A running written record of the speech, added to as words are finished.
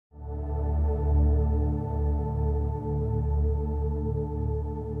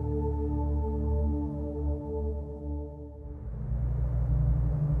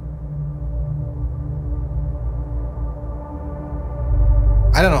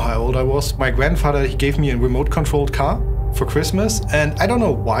I don't know how old I was. My grandfather, he gave me a remote-controlled car for Christmas, and I don't know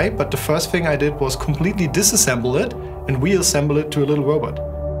why, but the first thing I did was completely disassemble it and reassemble it to a little robot.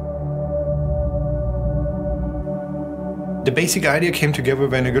 The basic idea came together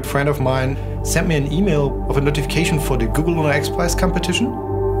when a good friend of mine sent me an email of a notification for the Google Lunar X Prize competition,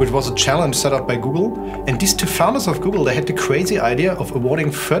 which was a challenge set up by Google. And these two founders of Google, they had the crazy idea of awarding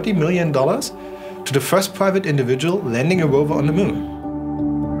 $30 million to the first private individual landing a rover on the moon.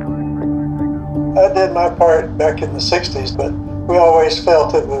 I did my part back in the 60s, but we always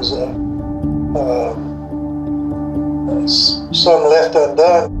felt it was some left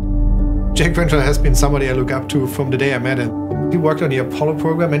undone. Jack Venture has been somebody I look up to from the day I met him. He worked on the Apollo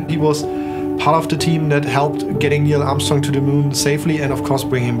program, and he was part of the team that helped getting Neil Armstrong to the moon safely and of course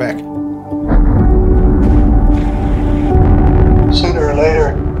bring him back. Sooner or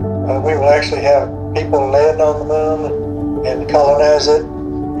later, we will actually have people land on the moon and colonize it.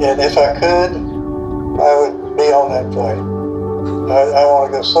 And if I could, I would be on that flight. I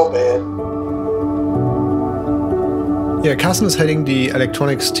want to go so bad. Yeah, Carsten is heading the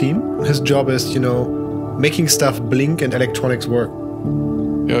electronics team. His job is, making stuff blink and electronics work.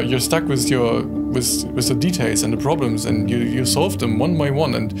 You're stuck with the details and the problems, and you solve them one by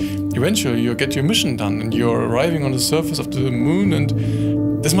one, and eventually you get your mission done, and you're arriving on the surface of the moon,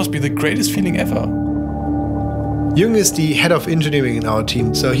 and this must be the greatest feeling ever. Jung is the head of engineering in our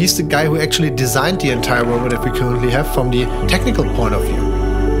team, so he's the guy who actually designed the entire rover that we currently have from the technical point of view.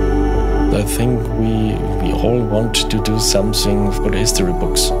 I think we all want to do something for the history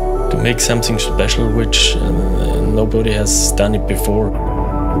books, to make something special which nobody has done it before.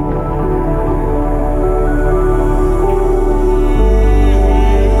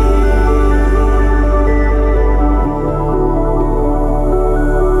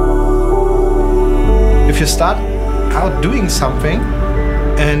 If you start out doing something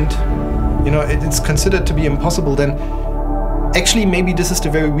and it's considered to be impossible, then actually maybe this is the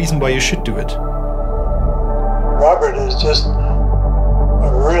very reason why you should do it. Robert is just a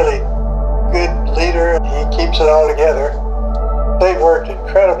really good leader. He keeps it all together. They've worked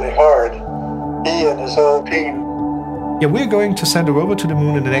incredibly hard, he and his whole team. Yeah, we're going to send a rover to the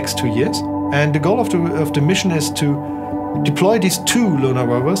moon in the next 2 years, and the goal of the mission is to deploy these 2 lunar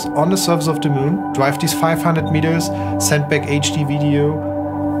rovers on the surface of the moon, drive these 500 meters, send back HD video,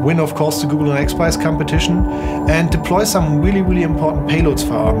 win of course the Google Lunar X Prize competition, and deploy some really, really important payloads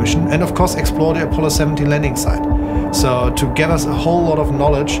for our mission, and of course explore the Apollo 17 landing site. So to give us a whole lot of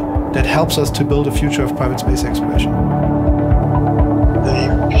knowledge that helps us to build a future of private space exploration.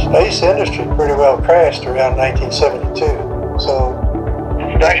 The space industry pretty well crashed around 1972, so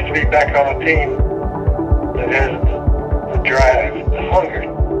it's nice to be back on a team that has the drive, the hunger